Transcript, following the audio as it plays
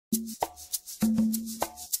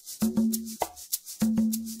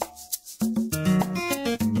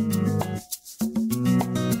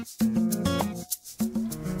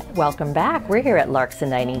Welcome back. We're here at Larks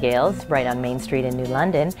and Nightingales, right on Main Street in New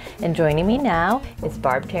London. And joining me now is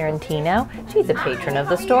Barbe Tarantino. She's a patron of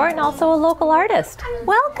the store and also a local artist.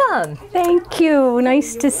 Welcome. Thank you.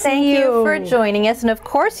 Nice to see you. Thank you for joining us. And of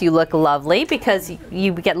course, you look lovely because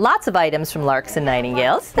you get lots of items from Larks and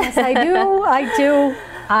Nightingales. Yes, I do. I do.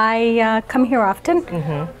 I come here often,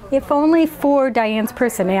 if only for Diane's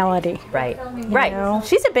personality. Right, You right. know?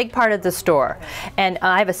 She's a big part of the store. And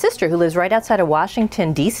I have a sister who lives right outside of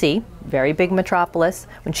Washington, D.C., very big metropolis.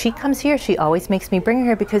 When she comes here, she always makes me bring her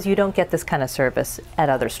here because you don't get this kind of service at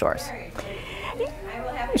other stores.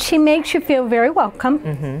 She makes you feel very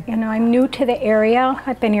welcome. You know, I'm new to the area.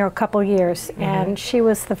 I've been here a couple years, and she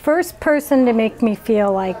was the first person to make me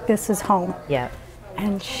feel like this is home. Yeah.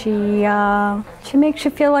 And she makes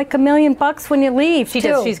you feel like $1,000,000 when you leave. She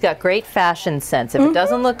does. She's got great fashion sense. If it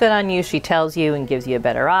doesn't look good on you, she tells you and gives you a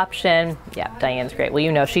better option. Yeah, Diane's great. Well,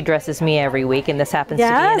 you know, she dresses me every week, and this happens to be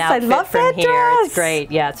an outfit I love from that here. dress. It's great.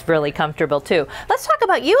 Yeah, it's really comfortable too. Let's talk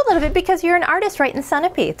about you a little bit because you're an artist right in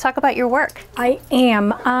Sunapee. Talk about your work. I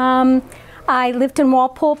am. I lived in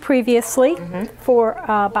Walpole previously for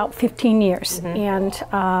about 15 years, and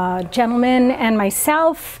a gentleman and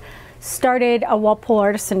myself started a Walpole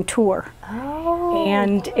Artisan Tour. Oh.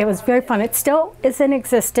 And it was very fun. It still is in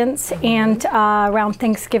existence, and around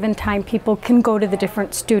Thanksgiving time, people can go to the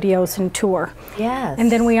different studios and tour. Yes.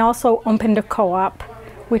 And then we also opened a co-op,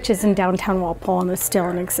 which is in downtown Walpole and is still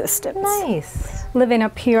in existence. Nice. Living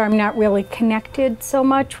up here, I'm not really connected so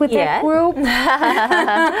much with that group.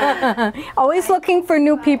 Always looking for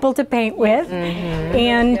new people to paint with.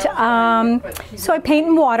 And so I paint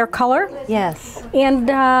in watercolor. Yes. And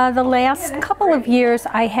the last couple of years,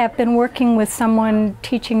 I have been working with someone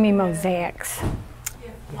teaching me mosaics.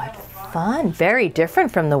 What fun. Very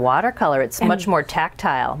different from the watercolor. It's much more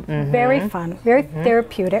tactile. Very fun, very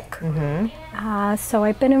therapeutic. So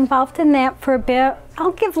I've been involved in that for a bit.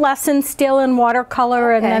 I'll give lessons still in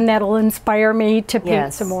watercolor, and then that'll inspire me to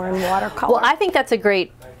paint some more in watercolor. Well, I think that's a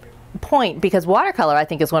great point because watercolor, I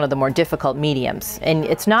think, is one of the more difficult mediums, and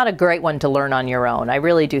it's not a great one to learn on your own. I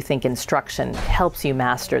really do think instruction helps you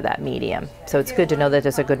master that medium. So it's good to know that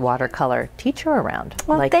there's a good watercolor teacher around,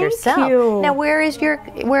 like yourself. Thank you. Now, where is your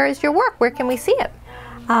work? Where can we see it?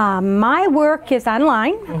 My work is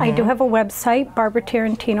online. I do have a website,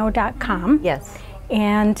 barbetarantino.com. Yes.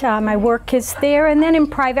 And my work is there, and then in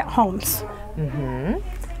private homes.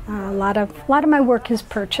 A lot of my work is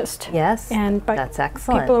purchased. Yes. But that's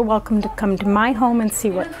excellent. People are welcome to come to my home and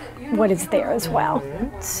see what is there as well.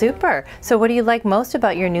 Super. So what do you like most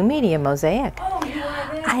about your new medium, mosaic?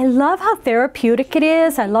 I love how therapeutic it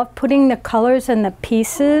is. I love putting the colors and the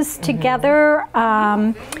pieces together.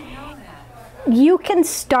 You can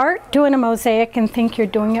start doing a mosaic and think you're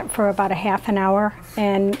doing it for about a half an hour,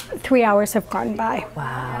 and 3 hours have gone by.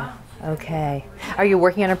 Wow. Okay. Are you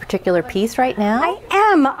working on a particular piece right now? I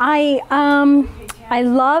am. I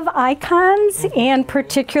love icons, and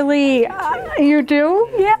particularly, you do?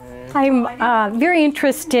 Yeah. I'm very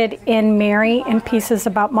interested in Mary and pieces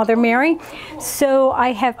about Mother Mary. So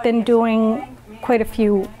I have been doing quite a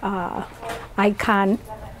few icon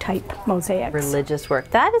type mosaics. Religious work.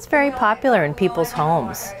 That is very popular in people's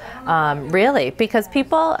homes, really, because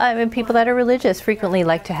people that are religious frequently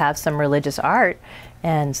like to have some religious art,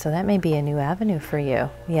 and so that may be a new avenue for you.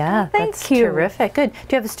 Yeah, Thank you. Terrific. Good. Do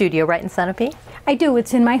you have a studio right in Sunapee? I do.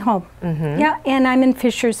 It's in my home. Yeah, and I'm in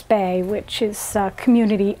Fisher's Bay, which is a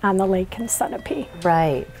community on the lake in Sunapee.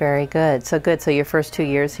 Right. Very good. So good. So your first 2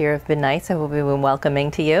 years here have been nice. I hope we've been welcoming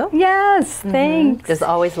to you. Yes, thanks. There's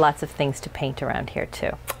always lots of things to paint around here too.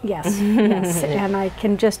 Yes, yes, and I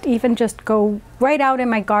can even just go right out in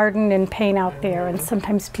my garden and paint out there, and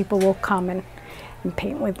sometimes people will come and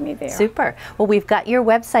paint with me there. Super. Well, we've got your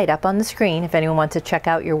website up on the screen if anyone wants to check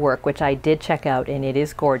out your work, which I did check out, and it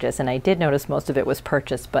is gorgeous, and I did notice most of it was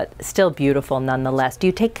purchased, but still beautiful nonetheless. Do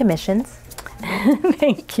you take commissions?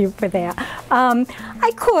 Thank you for that.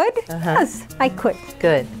 I could. Yes, I could.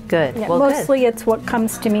 Good, good. Yeah, well, mostly it's what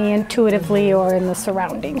comes to me intuitively or in the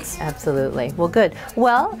surroundings. Absolutely. Well, good.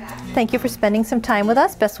 Well, thank you for spending some time with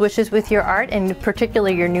us. Best wishes with your art, and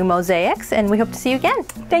particularly your new mosaics, and we hope to see you again.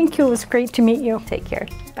 Thank you. It was great to meet you. Take care.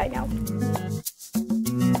 Bye now.